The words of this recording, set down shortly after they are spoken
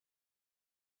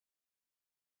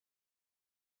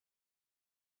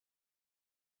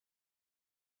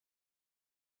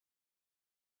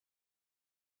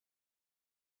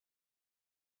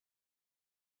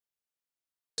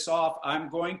off. I'm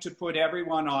going to put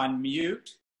everyone on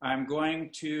mute.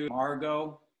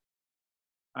 Margot,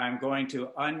 I'm going to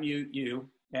unmute you,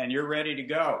 and you're ready to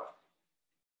go.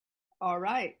 All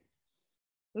right.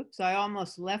 Oops, I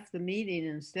almost left the meeting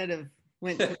instead of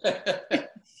went to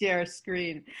share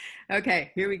screen.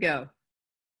 Okay, here we go.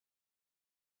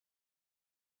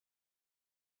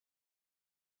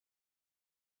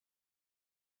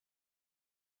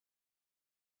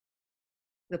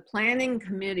 The planning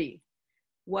committee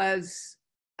was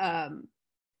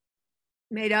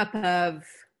made up of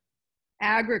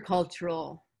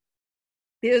agricultural,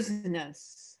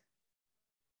 business,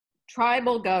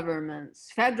 tribal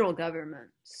governments, federal government,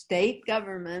 state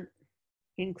government,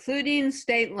 including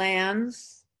state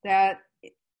lands that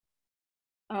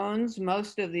owns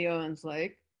most of the Owens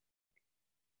Lake,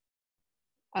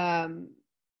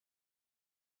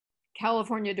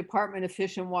 California Department of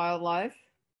Fish and Wildlife,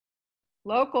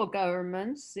 local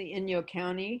governments, the Inyo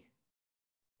County,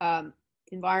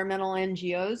 environmental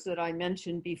NGOs that I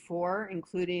mentioned before,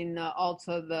 including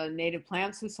also the Native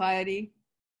Plant Society,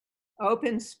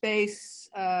 open space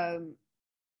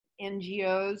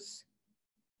NGOs,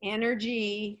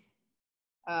 energy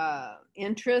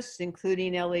interests,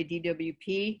 including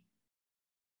LADWP,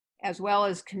 as well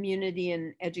as community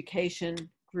and education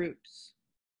groups.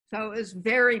 So it was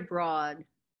very broad.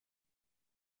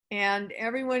 And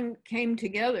everyone came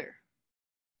together.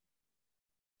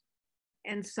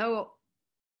 And so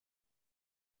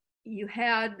you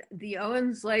had the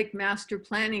Owens Lake master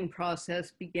planning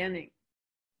process beginning.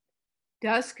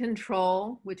 Dust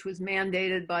control, which was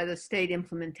mandated by the state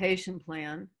implementation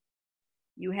plan.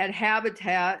 You had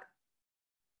habitat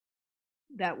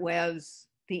that was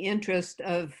the interest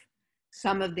of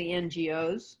some of the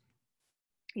NGOs.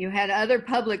 You had other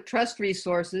public trust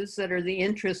resources that are the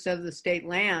interest of the state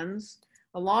lands.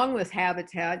 Along with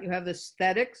habitat, you have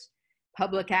aesthetics,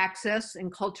 public access,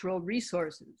 and cultural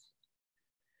resources.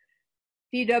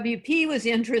 DWP was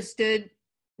interested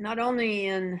not only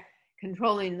in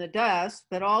controlling the dust,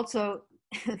 but also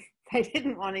they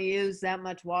didn't want to use that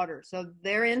much water. So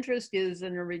their interest is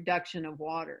in a reduction of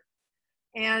water.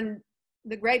 And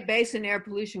the Great Basin Air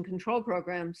Pollution Control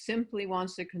Program simply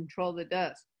wants to control the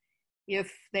dust.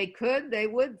 If they could, they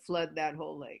would flood that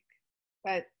whole lake.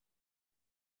 But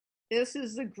this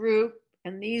is the group,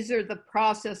 and these are the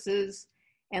processes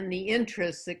and the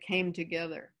interests that came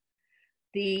together.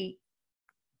 The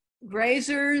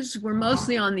grazers were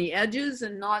mostly on the edges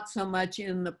and not so much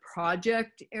in the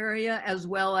project area, as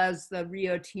well as the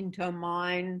Rio Tinto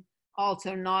mine,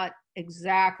 also not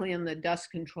exactly in the dust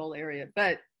control area,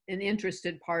 but an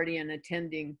interested party and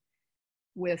attending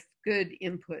with good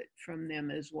input from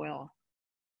them as well.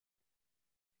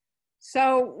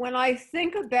 So when I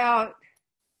think about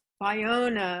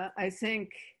Ballona, I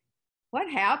think, what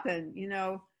happened? You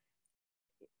know,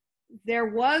 there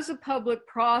was a public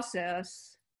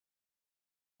process,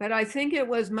 but I think it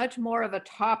was much more of a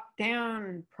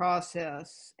top-down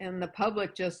process, and the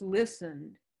public just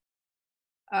listened.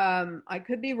 I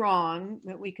could be wrong,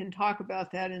 but we can talk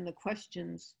about that in the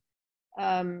questions.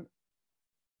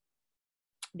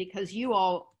 Because you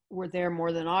all were there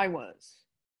more than I was,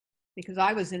 because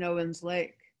I was in Owens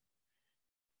Lake.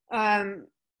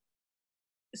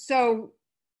 So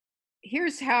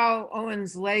here's how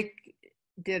Owens Lake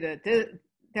did it.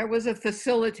 There was a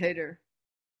facilitator,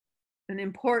 an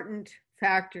important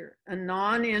factor, a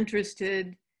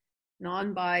non-interested,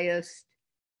 non-biased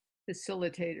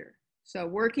facilitator. So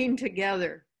working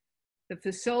together, the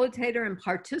facilitator and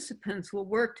participants will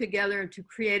work together to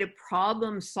create a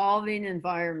problem-solving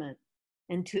environment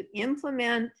and to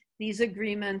implement these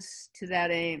agreements to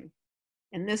that aim.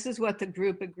 And this is what the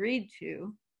group agreed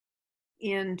to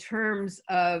in terms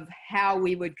of how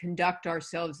we would conduct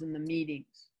ourselves in the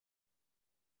meetings.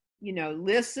 You know,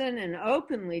 listen and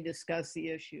openly discuss the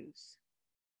issues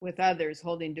with others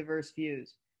holding diverse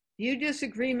views. View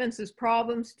disagreements as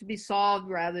problems to be solved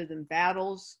rather than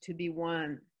battles to be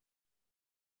won.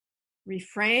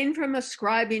 Refrain from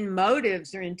ascribing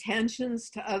motives or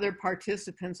intentions to other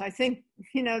participants. I think,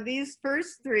 you know, these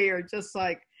first three are just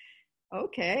like,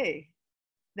 okay,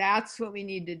 that's what we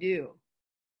need to do.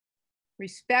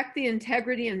 Respect the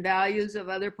integrity and values of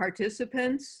other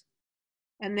participants.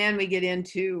 And then we get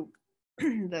into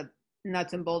the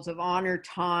nuts and bolts of honor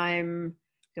time.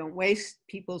 Don't waste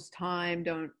people's time.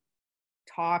 Don't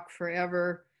talk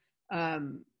forever.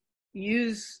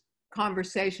 Use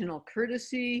conversational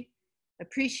courtesy.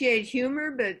 Appreciate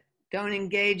humor, but don't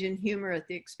engage in humor at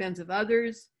the expense of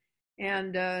others.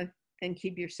 And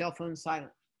keep your cell phone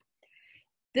silent.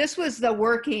 This was the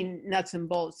working nuts and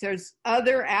bolts. There's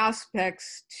other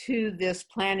aspects to this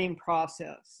planning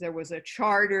process. There was a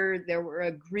charter, there were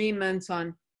agreements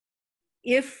on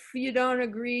if you don't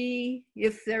agree,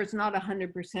 if there's not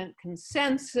 100%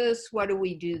 consensus, what do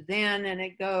we do then? And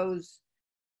it goes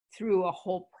through a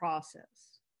whole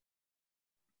process.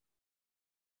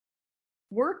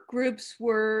 Work groups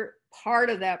were part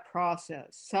of that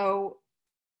process. So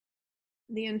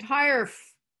the entire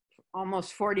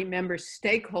almost 40 member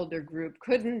stakeholder group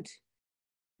couldn't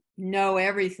know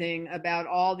everything about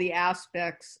all the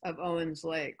aspects of Owens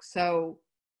Lake. So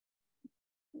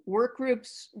work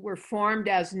groups were formed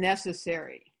as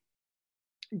necessary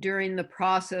during the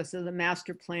process of the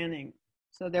master planning.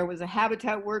 So there was a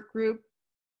habitat work group,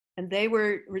 and they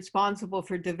were responsible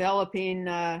for developing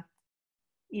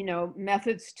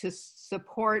methods to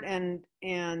support and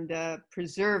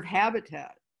preserve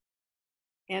habitat.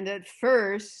 And at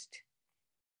first,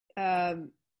 they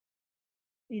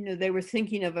were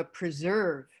thinking of a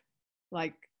preserve,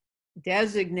 like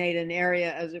designate an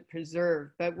area as a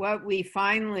preserve. But what we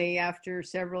finally, after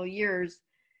several years,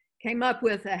 came up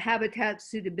with a habitat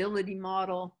suitability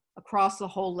model across the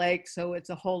whole lake. So it's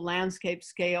a whole landscape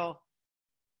scale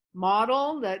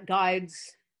model that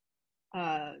guides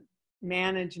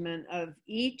management of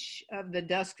each of the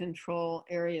dust control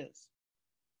areas.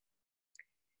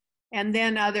 And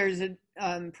then others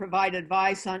provide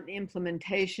advice on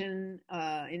implementation,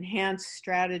 enhance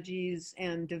strategies,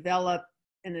 and develop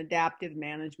an adaptive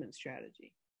management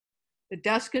strategy. The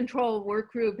dust control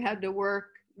work group had to work,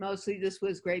 mostly this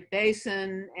was Great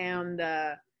Basin and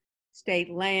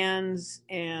state lands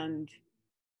and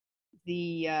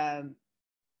the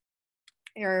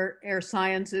air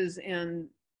sciences and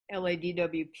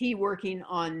LADWP working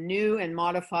on new and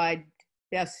modified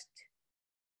best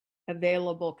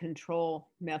available control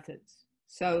methods.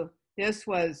 So this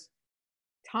was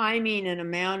timing and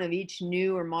amount of each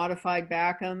new or modified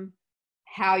BACM,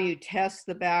 how you test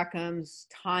the BACMs,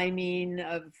 timing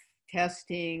of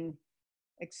testing,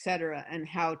 etc., and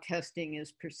how testing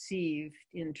is perceived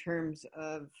in terms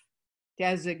of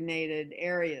designated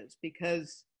areas.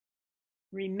 Because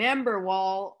remember,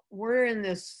 while we're in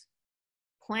this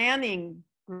planning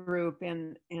group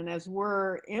and as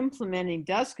we're implementing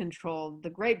dust control, the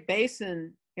Great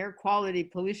Basin Air Quality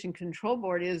Pollution Control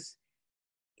Board is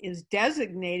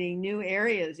designating new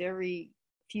areas every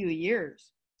few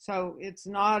years. So it's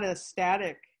not a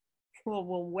static, well,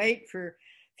 we'll wait for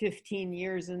 15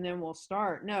 years and then we'll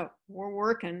start. No, we're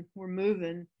working, we're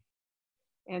moving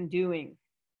and doing.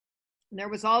 And there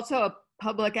was also a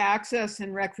public access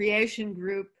and recreation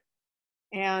group,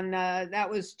 and that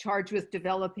was charged with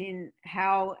developing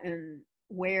how and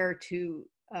where to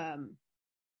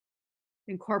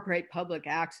incorporate public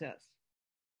access.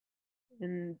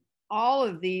 And all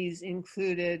of these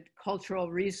included cultural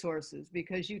resources,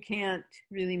 because you can't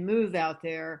really move out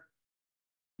there.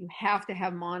 You have to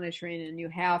have monitoring, and you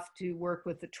have to work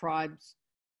with the tribes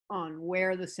on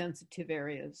where the sensitive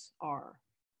areas are,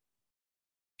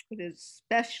 but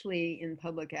especially in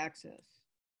public access.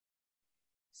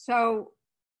 So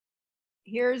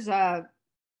here's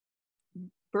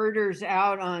birders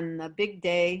out on a big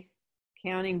day,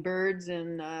 counting birds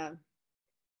and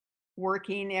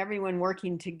everyone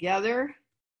working together.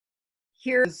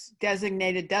 Here's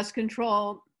designated dust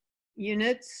control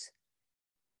units.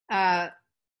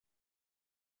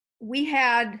 We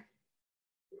had,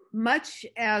 much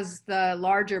as the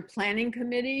larger planning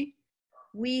committee,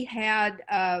 we had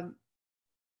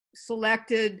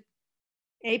selected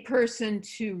a person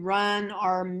to run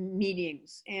our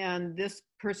meetings. And this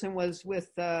person was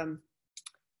with the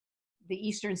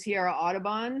Eastern Sierra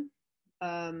Audubon,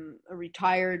 a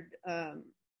retired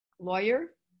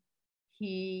lawyer.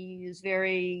 He is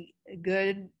very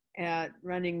good at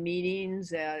running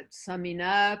meetings, at summing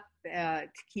up, at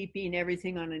keeping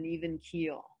everything on an even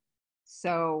keel.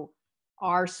 So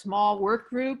our small work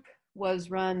group was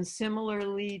run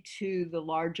similarly to the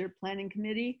larger planning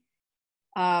committee.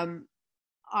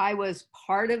 I was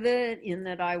part of it in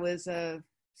that I was a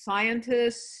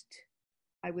scientist.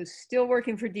 I was still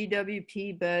working for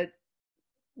DWP, but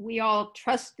we all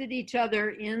trusted each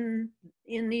other in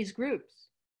these groups.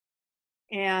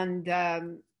 And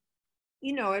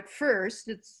at first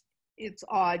it's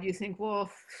odd. You think, well,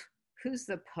 who's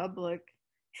the public?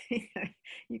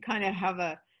 You kind of have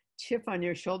a chip on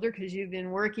your shoulder because you've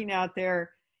been working out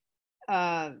there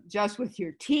just with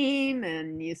your team,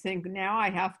 and you think, now I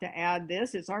have to add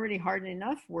this. It's already hard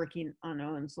enough working on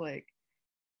Owens Lake.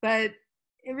 But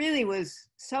it really was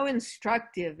so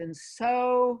instructive and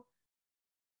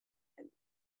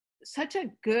such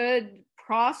a good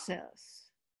process.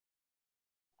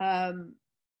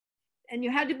 and you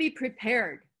had to be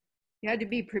prepared. You had to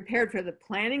be prepared for the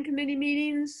planning committee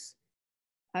meetings.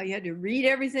 You had to read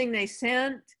everything they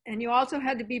sent, and you also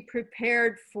had to be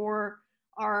prepared for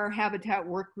our habitat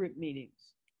work group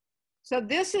meetings. So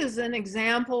this is an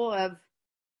example of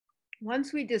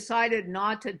once we decided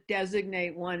not to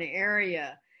designate one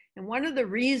area, and one of the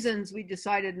reasons we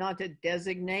decided not to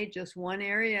designate just one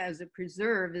area as a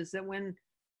preserve is that when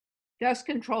dust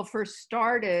control first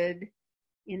started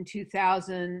in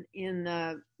 2000 in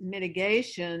the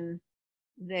mitigation,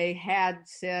 they had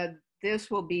said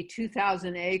this will be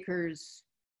 2,000 acres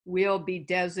will be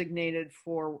designated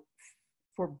for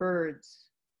birds.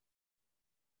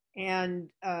 And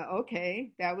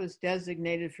okay, that was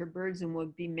designated for birds and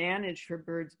would be managed for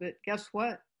birds, but guess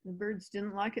what? The birds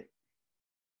didn't like it.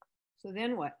 So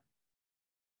then what?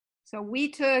 So we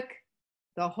took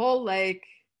the whole lake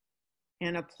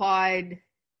and applied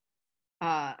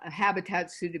a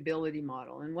habitat suitability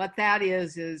model. And what that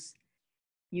is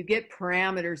you get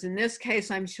parameters. In this case,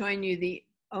 I'm showing you the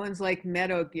Owens Lake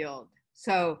Meadow Guild.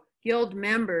 So guild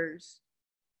members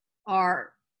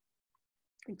are,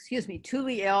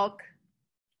 Tule elk,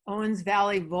 Owens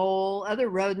Valley vole, other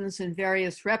rodents and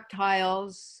various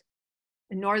reptiles,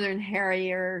 northern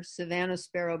harrier, Savannah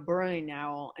sparrow, burrowing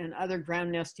owl, and other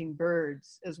ground nesting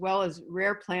birds, as well as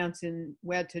rare plants in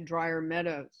wet to drier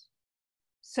meadows.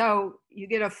 So you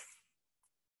get a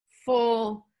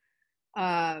full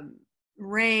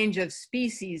range of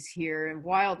species here and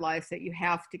wildlife that you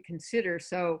have to consider.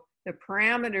 So the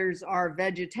parameters are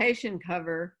vegetation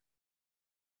cover,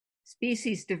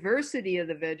 species diversity of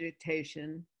the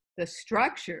vegetation, the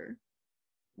structure,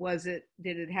 did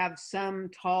it have some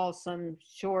tall, some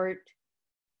short,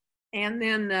 and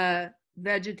then the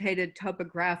vegetated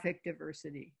topographic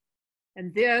diversity.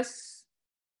 And this,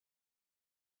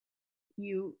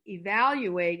 you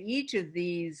evaluate each of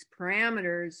these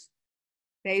parameters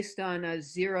based on a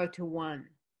 0 to 1,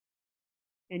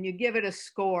 and you give it a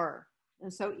score.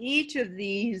 And so each of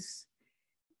these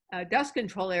dust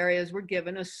control areas were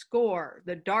given a score.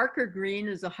 The darker green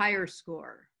is a higher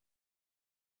score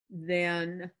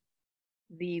than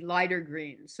the lighter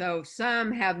green. So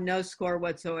some have no score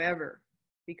whatsoever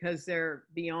because they're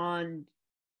beyond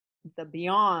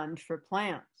for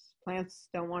plants. Plants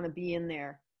don't want to be in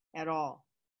there at all.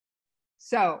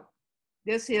 So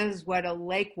this is what a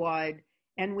lake-wide,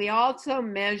 and we also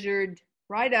measured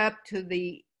right up to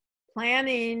the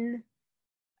planning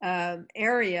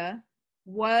area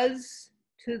was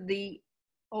to the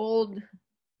old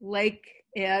lake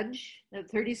edge at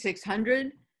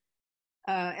 3,600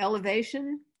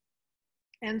 elevation.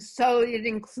 And so it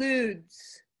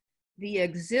includes the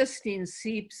existing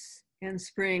seeps and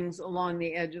springs along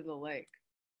the edge of the lake.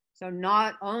 So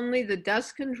not only the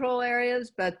dust control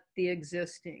areas, but the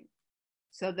existing,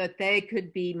 so that they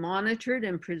could be monitored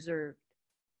and preserved.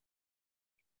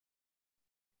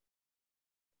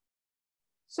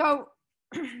 So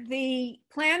the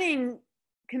planning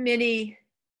committee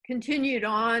continued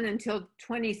on until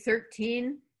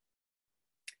 2013.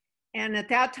 And at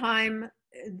that time,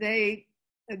 they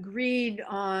agreed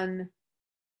on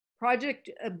project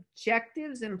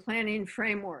objectives and planning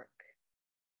framework.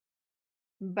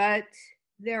 But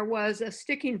there was a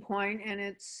sticking point, and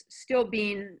it's still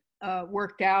being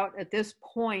worked out at this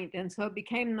point. And so it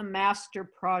became the master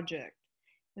project.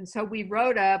 And so we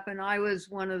wrote up, and I was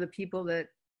one of the people that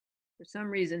for some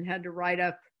reason had to write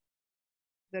up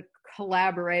the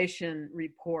collaboration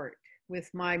report with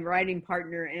my writing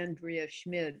partner, Andrea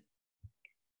Schmid.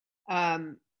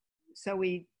 So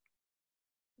we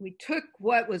took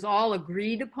what was all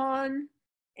agreed upon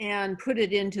and put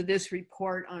it into this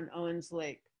report on Owens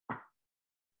Lake.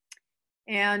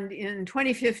 And in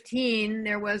 2015,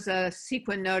 there was a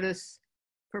sequence notice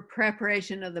for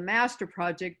preparation of the master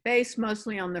project based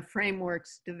mostly on the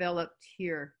frameworks developed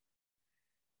here.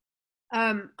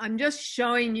 I'm just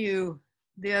showing you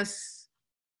this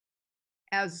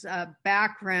as a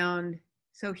background.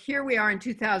 So here we are in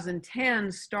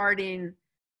 2010, starting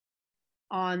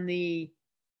on the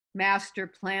master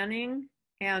planning,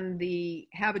 and the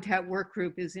habitat work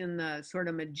group is in the sort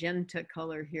of magenta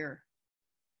color here.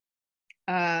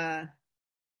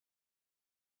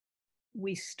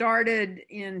 We started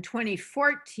in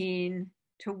 2014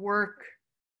 to work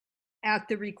at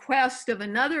the request of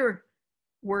another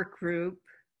work group,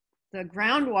 the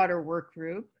groundwater work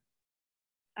group.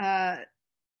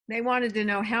 They wanted to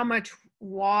know how much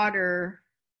water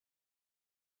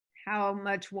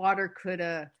could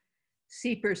a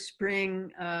seep or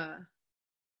spring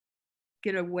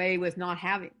get away with not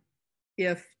having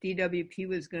if DWP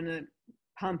was going to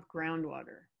pump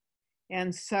groundwater.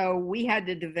 And so we had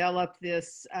to develop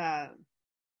this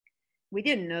we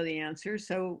didn't know the answer,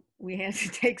 so we had to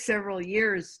take several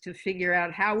years to figure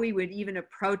out how we would even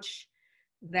approach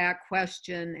that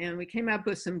question. And we came up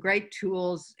with some great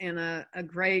tools and a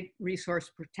great resource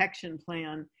protection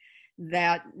plan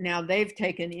that now they've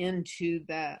taken into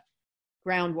the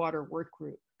groundwater work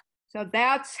group. So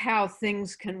that's how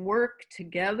things can work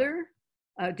together.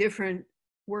 Different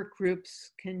work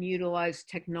groups can utilize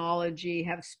technology,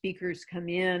 have speakers come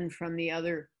in from the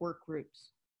other work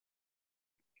groups.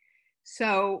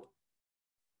 So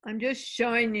I'm just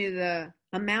showing you the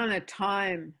amount of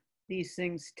time these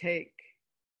things take.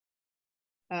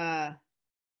 A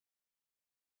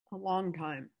long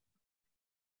time.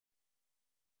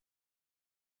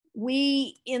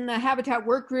 We, in the Habitat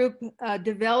Work Group,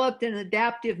 developed an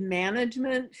adaptive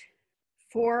management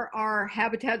for our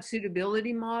habitat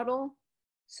suitability model.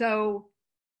 So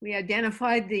we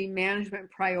identified the management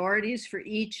priorities for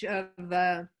each of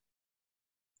the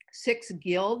 6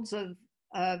 guilds of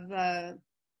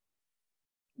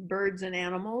birds and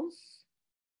animals.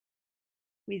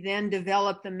 We then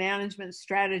developed the management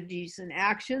strategies and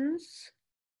actions,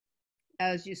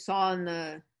 as you saw in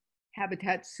the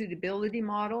habitat suitability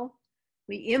model.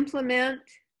 We implement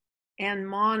and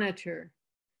monitor.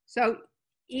 So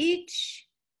each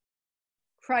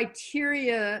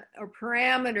criteria or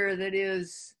parameter that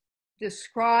is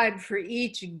described for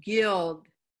each guild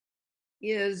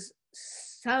is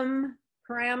some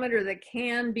parameter that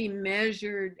can be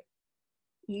measured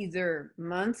either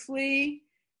monthly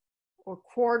or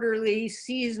quarterly,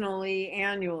 seasonally,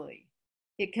 annually.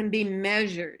 It can be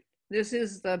measured. This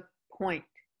is the point.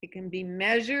 It can be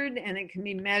measured, and it can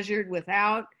be measured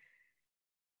without,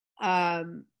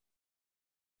 and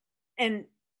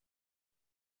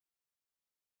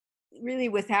really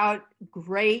without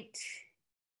great,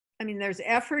 I mean, there's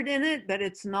effort in it, but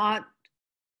it's not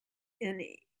an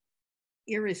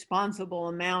irresponsible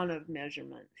amount of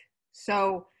measurement.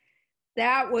 So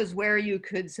that was where you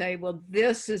could say, well,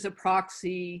 this is a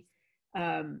proxy.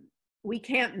 We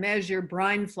can't measure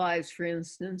brine flies, for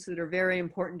instance, that are very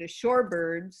important to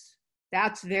shorebirds.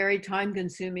 That's very time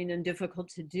consuming and difficult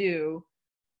to do,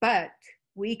 but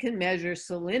we can measure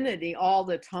salinity all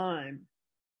the time.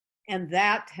 And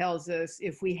that tells us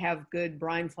if we have good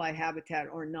brine fly habitat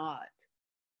or not.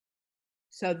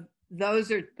 So those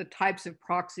are the types of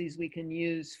proxies we can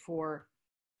use for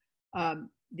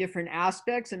different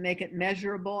aspects and make it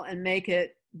measurable and make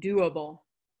it doable.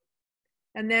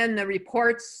 And then the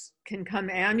reports can come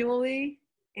annually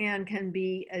and can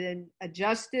be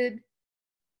adjusted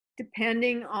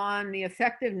depending on the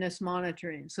effectiveness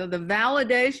monitoring. So the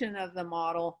validation of the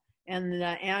model and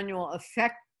the annual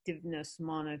effectiveness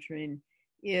monitoring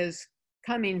is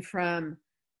coming from,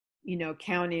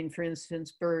 counting, for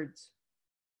instance, birds,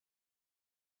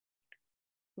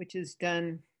 which is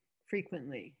done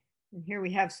frequently. And here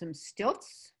we have some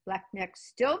stilts, black-necked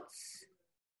stilts.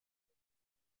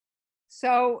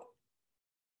 So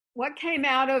what came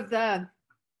out of the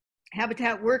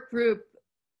Habitat Work Group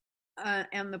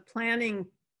and the planning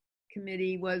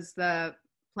committee was the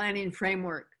planning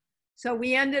framework. So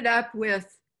we ended up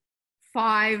with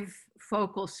 5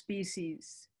 focal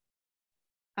species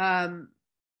of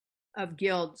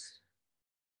guilds.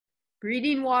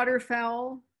 Breeding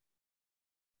waterfowl,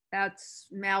 that's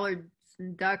mallards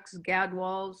and ducks,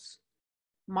 gadwalls.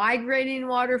 Migrating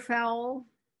waterfowl,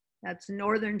 that's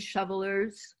northern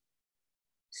shovelers.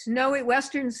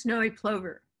 Western snowy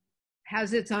plover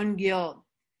has its own guild.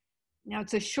 Now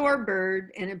it's a shorebird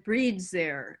and it breeds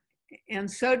there, and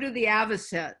so do the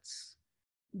avocets.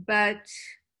 But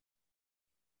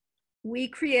we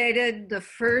created the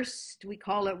first, we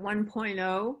call it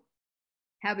 1.0,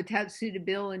 habitat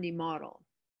suitability model.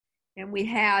 And we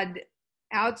had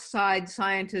outside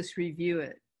scientists review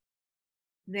it.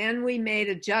 Then we made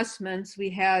adjustments. We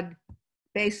had,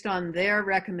 based on their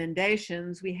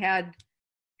recommendations, we had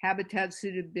habitat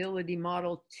suitability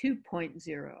model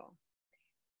 2.0.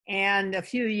 And a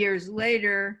few years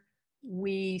later,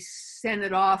 we sent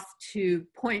it off to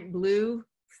Point Blue,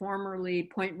 formerly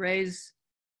Point Reyes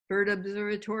Bird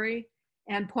Observatory.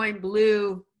 And Point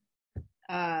Blue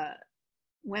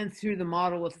went through the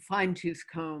model with a fine-tooth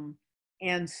comb.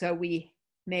 And so we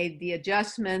made the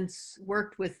adjustments,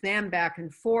 worked with them back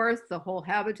and forth, the whole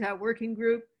habitat working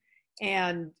group,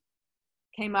 and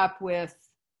came up with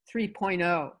 3.0.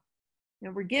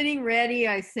 Now we're getting ready,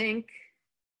 I think,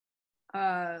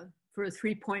 for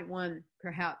 3.1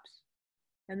 perhaps.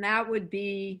 And that would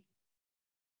be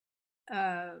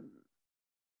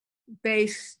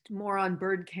based more on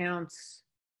bird counts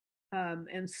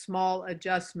and small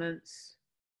adjustments.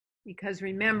 Because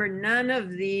remember, none of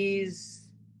these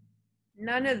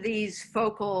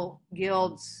focal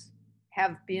guilds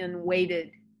have been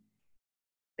weighted.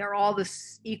 They're all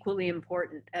equally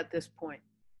important at this point.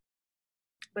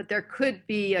 But there could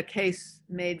be a case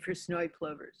made for snowy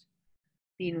plovers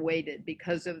being weighted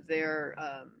because of their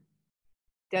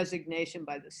designation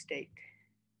by the state.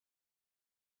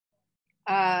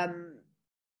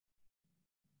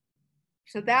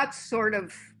 So that's sort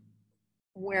of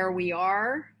where we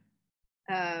are.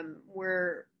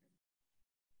 We're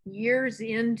years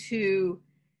into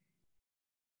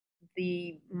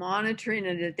the monitoring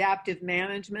and adaptive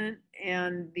management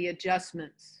and the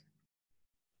adjustments.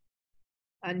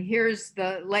 And here's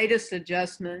the latest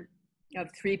adjustment of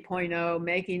 3.0,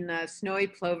 making the snowy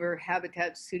plover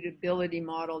habitat suitability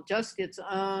model just its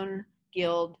own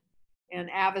guild,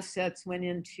 and avocets went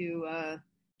into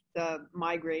the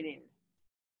migrating.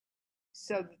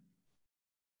 So,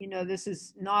 you know, this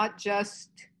is not just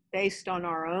based on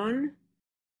our own,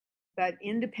 but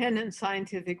independent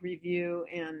scientific review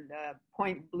and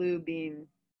Point Blue being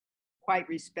quite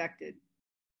respected.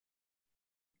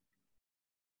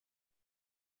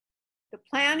 The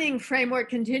planning framework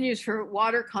continues for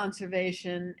water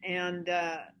conservation and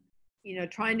you know,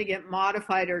 trying to get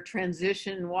modified or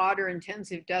transition water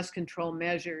intensive dust control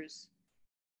measures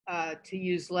to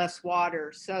use less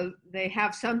water. So they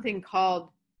have something called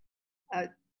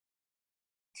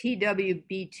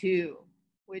TWB2,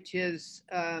 which is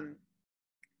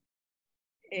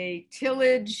a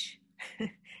tillage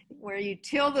where you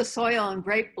till the soil in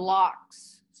great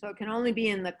blocks. So it can only be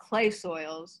in the clay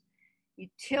soils. You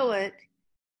till it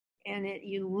and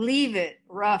you leave it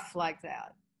rough like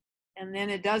that. And then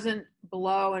it doesn't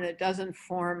blow and it doesn't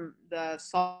form the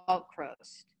salt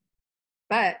crust.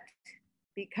 But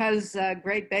because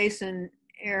Great Basin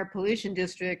Air Pollution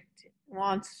District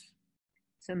wants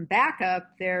some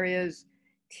backup, there is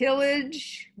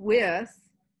tillage with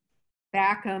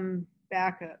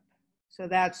backup. So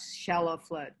that's shallow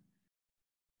flood.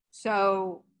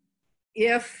 So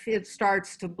if it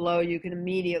starts to blow, you can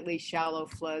immediately shallow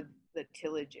flood the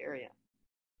tillage area.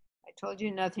 I told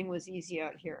you nothing was easy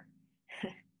out here.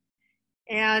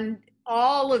 And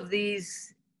all of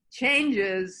these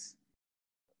changes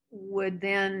would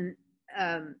then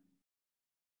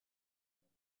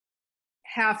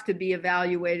have to be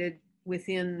evaluated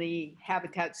within the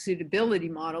habitat suitability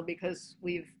model, because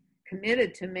we've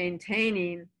committed to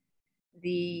maintaining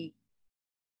the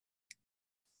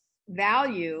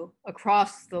value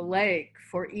across the lake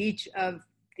for each of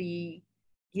the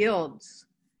guilds.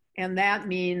 And that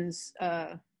means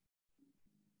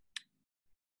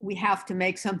we have to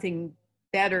make something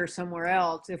better somewhere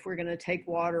else if we're going to take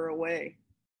water away.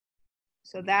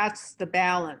 So that's the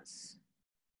balance.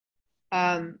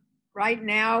 Right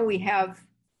now we have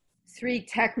 3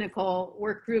 technical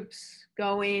work groups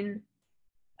going,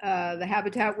 the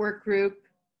habitat work group,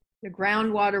 the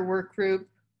groundwater work group,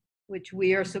 which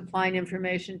we are supplying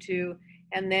information to,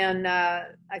 and then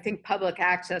I think public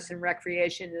access and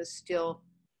recreation is still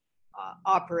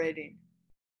operating.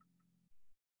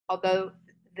 Although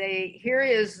here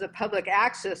is the public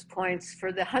access points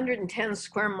for the 110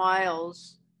 square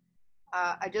miles.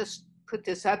 I just put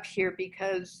this up here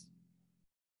because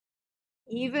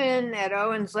even at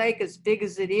Owens Lake, as big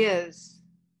as it is,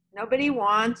 nobody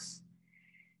wants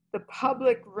the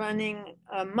public running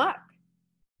amok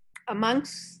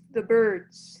amongst the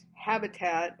birds'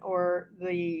 habitat or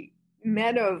the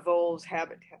meadow voles'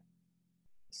 habitat.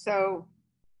 So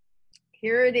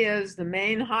here it is, the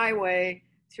main highway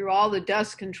through all the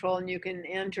dust control, and you can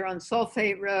enter on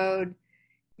Sulphate Road,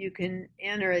 you can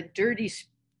enter at Dirty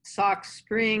Sock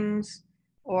Springs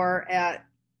or at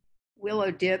Willow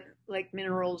Dip, Lake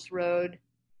Minerals Road,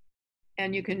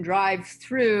 and you can drive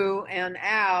through and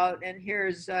out, and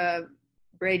here's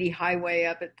Brady Highway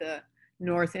up at the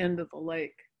north end of the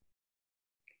lake.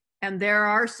 And there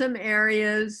are some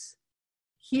areas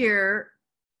here,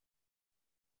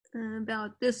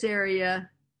 about this area,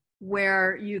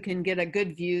 where you can get a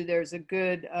good view. There's a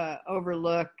good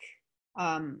overlook,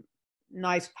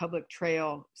 nice public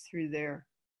trail through there.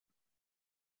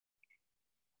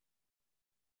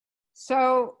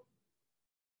 So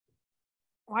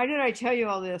why did I tell you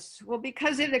all this? Well,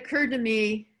 because it occurred to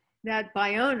me that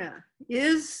Ballona,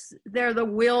 is there the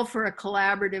will for a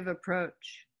collaborative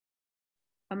approach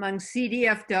among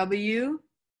CDFW,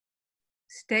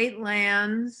 state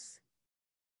lands,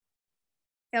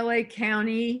 LA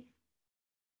County,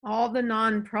 all the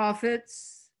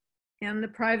nonprofits, and the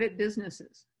private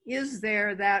businesses? Is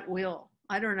there that will?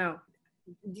 I don't know.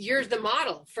 You're the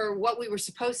model for what we were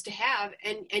supposed to have,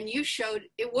 and you showed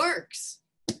it works.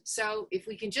 So if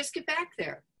we can just get back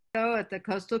there. So at the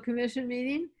Coastal Commission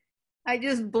meeting, I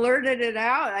just blurted it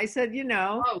out. I said, you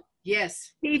know, Oh,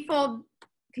 yes. people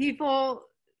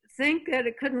think that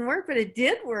it couldn't work, but it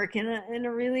did work in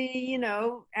a really, you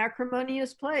know,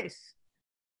 acrimonious place.